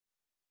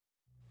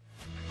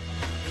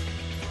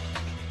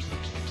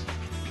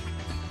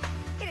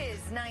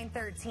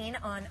9:13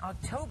 on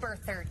October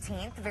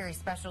 13th. Very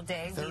special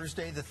day.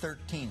 Thursday the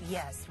 13th.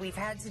 Yes, we've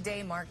had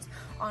today marked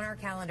on our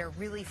calendar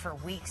really for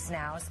weeks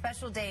now. A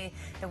special day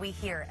that we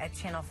here at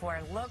Channel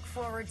 4 look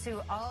forward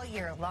to all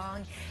year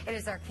long. It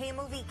is our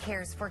KMOV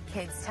Cares for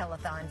Kids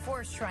Telethon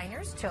for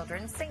Shriners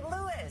Children St.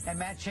 Louis. And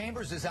Matt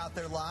Chambers is out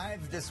there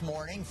live this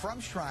morning from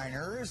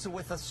Shriners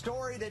with a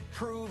story that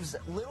proves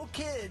little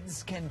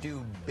kids can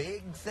do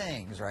big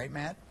things. Right,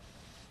 Matt?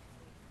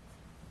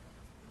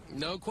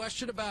 No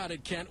question about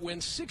it, Kent. When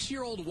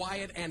 6-year-old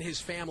Wyatt and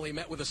his family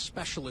met with a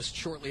specialist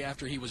shortly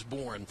after he was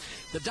born,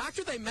 the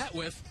doctor they met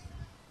with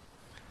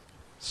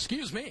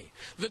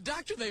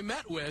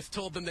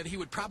told them that he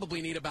would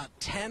probably need about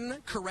 10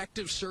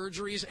 corrective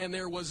surgeries, and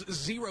there was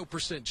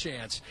 0%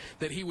 chance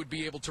that he would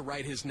be able to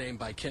write his name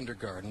by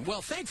kindergarten.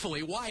 Well,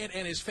 thankfully, Wyatt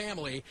and his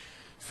family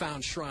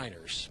found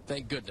Shriners.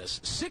 Thank goodness.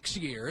 6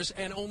 years,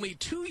 and only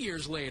 2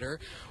 years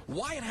later,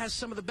 Wyatt has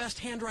some of the best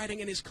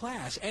handwriting in his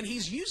class, and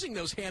he's using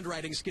those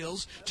handwriting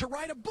skills to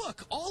write a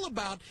book all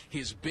about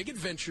his big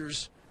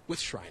adventures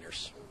with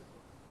Shriners.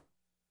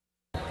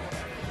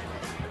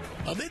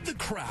 Amid the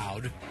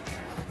crowd,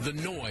 the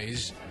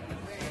noise,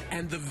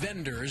 and the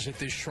vendors at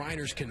this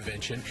Shriners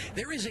convention,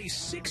 there is a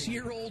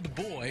 6-year-old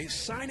boy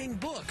signing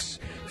books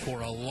for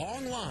a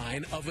long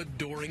line of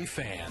adoring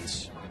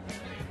fans.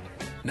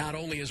 Not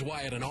only is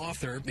Wyatt an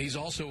author, he's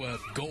also a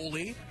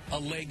goalie, a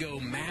Lego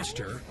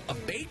master, a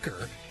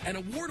baker, an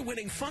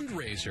award-winning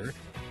fundraiser,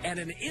 and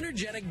an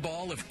energetic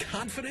ball of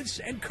confidence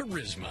and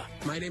charisma.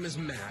 My name is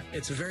Matt.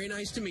 It's very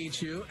nice to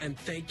meet you, and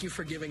thank you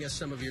for giving us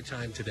some of your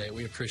time today.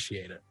 We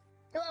appreciate it.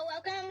 You're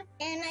welcome,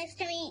 and nice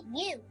to meet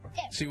you.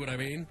 See what I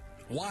mean?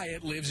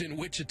 Wyatt lives in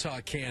Wichita,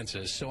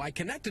 Kansas, so I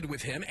connected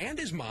with him and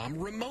his mom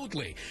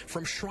remotely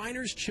from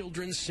Shriners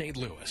Children St.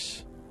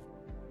 Louis.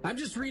 I'm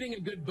just reading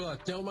a good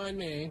book. Don't mind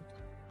me.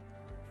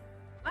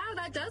 Wow,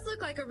 that does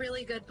look like a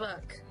really good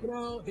book. You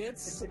know,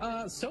 it's,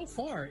 so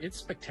far, it's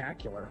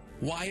spectacular.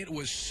 Wyatt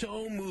was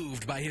so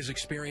moved by his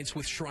experience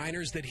with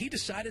Shriners that he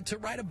decided to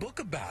write a book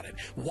about it.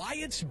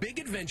 Wyatt's Big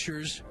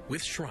Adventures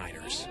with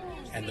Shriners.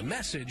 And the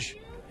message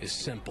is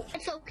simple.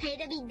 It's okay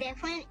to be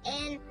different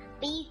and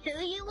be who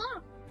you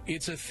are.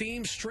 It's a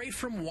theme straight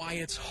from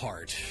Wyatt's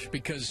heart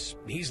because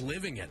he's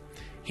living it.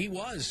 He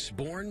was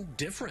born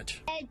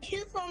different. I had 2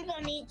 thumbs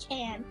on each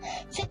hand,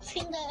 6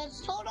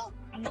 fingers total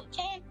on each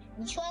hand,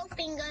 and 12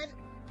 fingers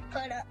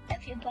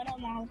if you put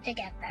them all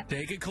together.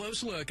 Take a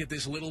close look at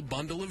this little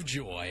bundle of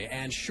joy,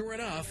 and sure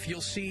enough, you'll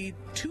see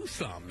 2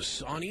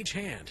 thumbs on each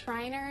hand.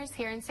 Shriners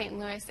here in St.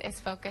 Louis is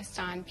focused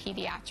on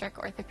pediatric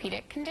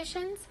orthopedic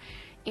conditions,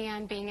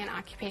 and being an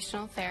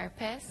occupational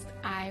therapist,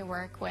 I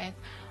work with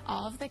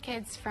all of the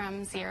kids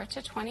from 0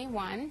 to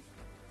 21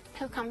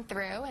 who come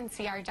through and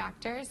see our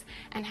doctors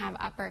and have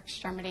upper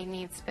extremity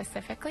needs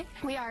specifically.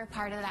 We are a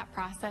part of that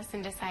process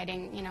in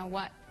deciding, you know,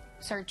 what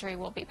surgery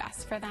will be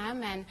best for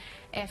them and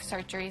if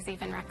surgery is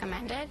even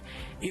recommended.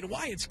 In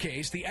Wyatt's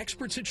case, the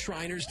experts at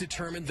Shriners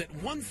determined that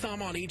 1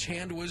 thumb on each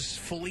hand was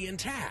fully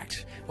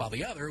intact, while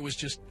the other was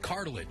just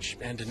cartilage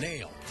and a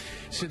nail.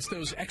 Since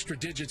those extra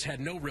digits had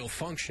no real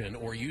function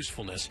or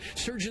usefulness,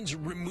 surgeons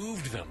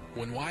removed them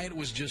when Wyatt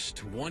was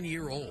just 1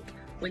 year old.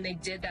 When they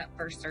did that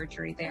first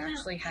surgery, they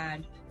actually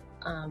had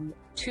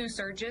 2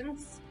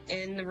 surgeons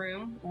in the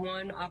room,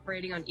 one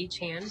operating on each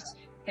hand.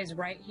 His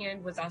right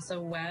hand was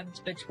also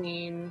webbed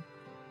between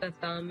the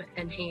thumb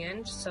and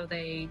hand, so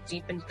they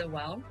deepened the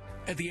well.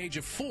 At the age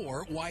of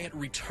 4, Wyatt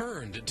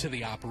returned to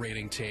the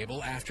operating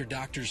table after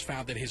doctors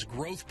found that his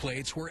growth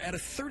plates were at a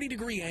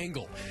 30-degree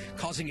angle,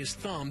 causing his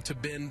thumb to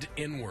bend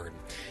inward.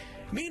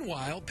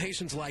 Meanwhile,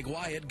 patients like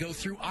Wyatt go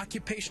through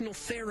occupational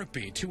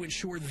therapy to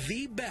ensure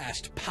the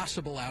best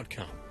possible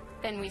outcome.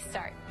 Then we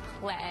start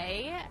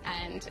play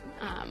and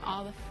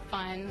all the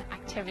fun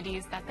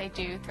activities that they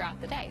do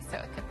throughout the day. So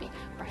it could be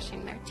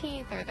brushing their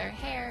teeth or their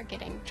hair,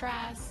 getting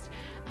dressed,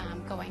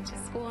 going to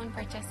school and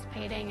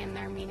participating in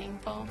their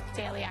meaningful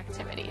daily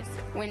activities.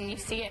 When you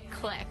see it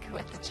click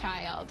with the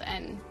child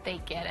and they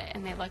get it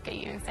and they look at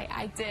you and say,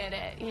 I did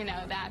it, you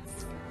know,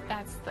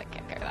 that's the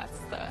kicker, that's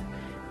the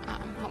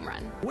home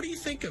run. What do you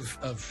think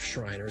of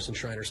Shriners and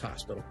Shriners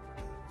Hospital?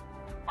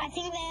 I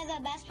think they're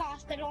the best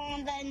hospital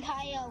in the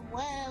entire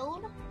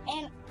world,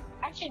 and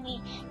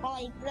actually,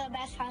 like, the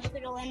best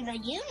hospital in the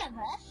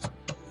universe.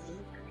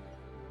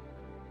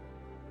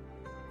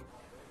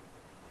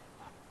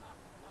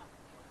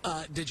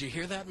 Did you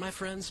hear that, my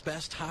friends?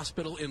 Best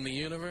hospital in the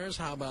universe?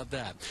 How about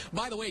that?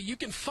 By the way, you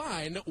can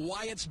find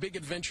Wyatt's Big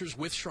Adventures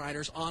with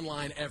Shriners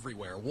online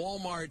everywhere.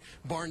 Walmart,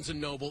 Barnes &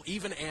 Noble,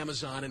 even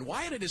Amazon. And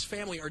Wyatt and his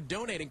family are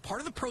donating part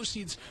of the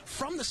proceeds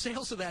from the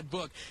sales of that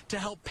book to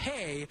help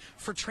pay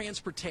for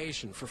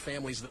transportation for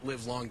families that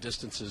live long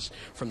distances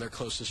from their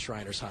closest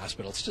Shriners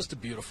hospital. It's just a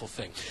beautiful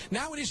thing.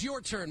 Now it is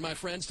your turn, my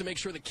friends, to make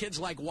sure that kids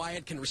like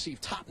Wyatt can receive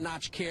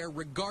top-notch care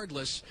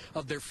regardless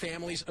of their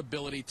family's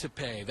ability to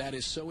pay. That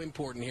is so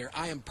important here.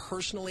 I am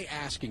personally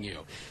asking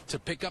you to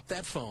pick up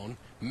that phone,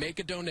 make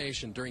a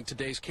donation during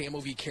today's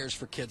KMOV Cares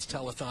for Kids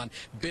Telethon,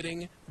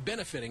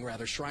 benefiting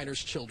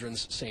Shriners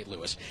Children's St.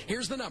 Louis.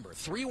 Here's the number,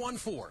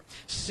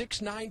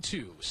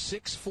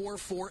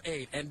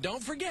 314-692-6448. And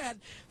don't forget,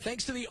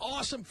 thanks to the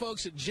awesome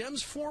folks at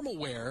Jim's Formal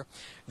Wear,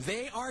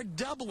 they are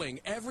doubling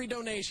every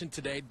donation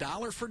today,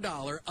 dollar for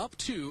dollar, up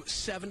to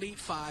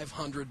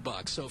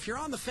 $7,500. So if you're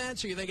on the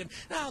fence or you're thinking,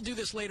 I'll do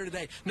this later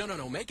today,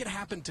 no, make it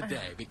happen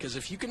today, because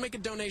if you can make a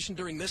donation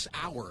during this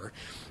hour,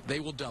 they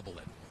will double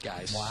it,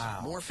 guys.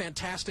 Wow. More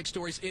fantastic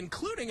stories,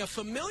 including a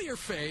familiar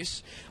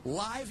face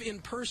live in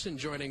person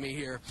joining me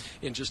here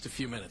in just a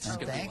few minutes. It's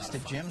gonna Thanks be a lot to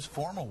of fun. Jim's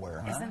Formal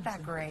Wear. Huh? Isn't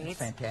that great?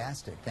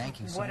 Fantastic. Thank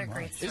you so much. What a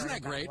great story. Isn't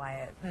that great?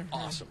 about Wyatt.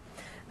 Awesome.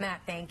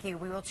 Matt, thank you.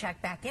 We will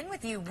check back in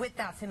with you with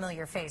that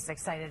familiar face.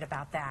 Excited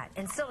about that.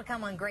 And still to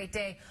come on Great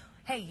Day.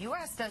 Hey, you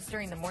asked us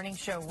during the morning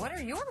show, what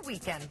are your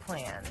weekend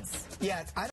plans? Yeah,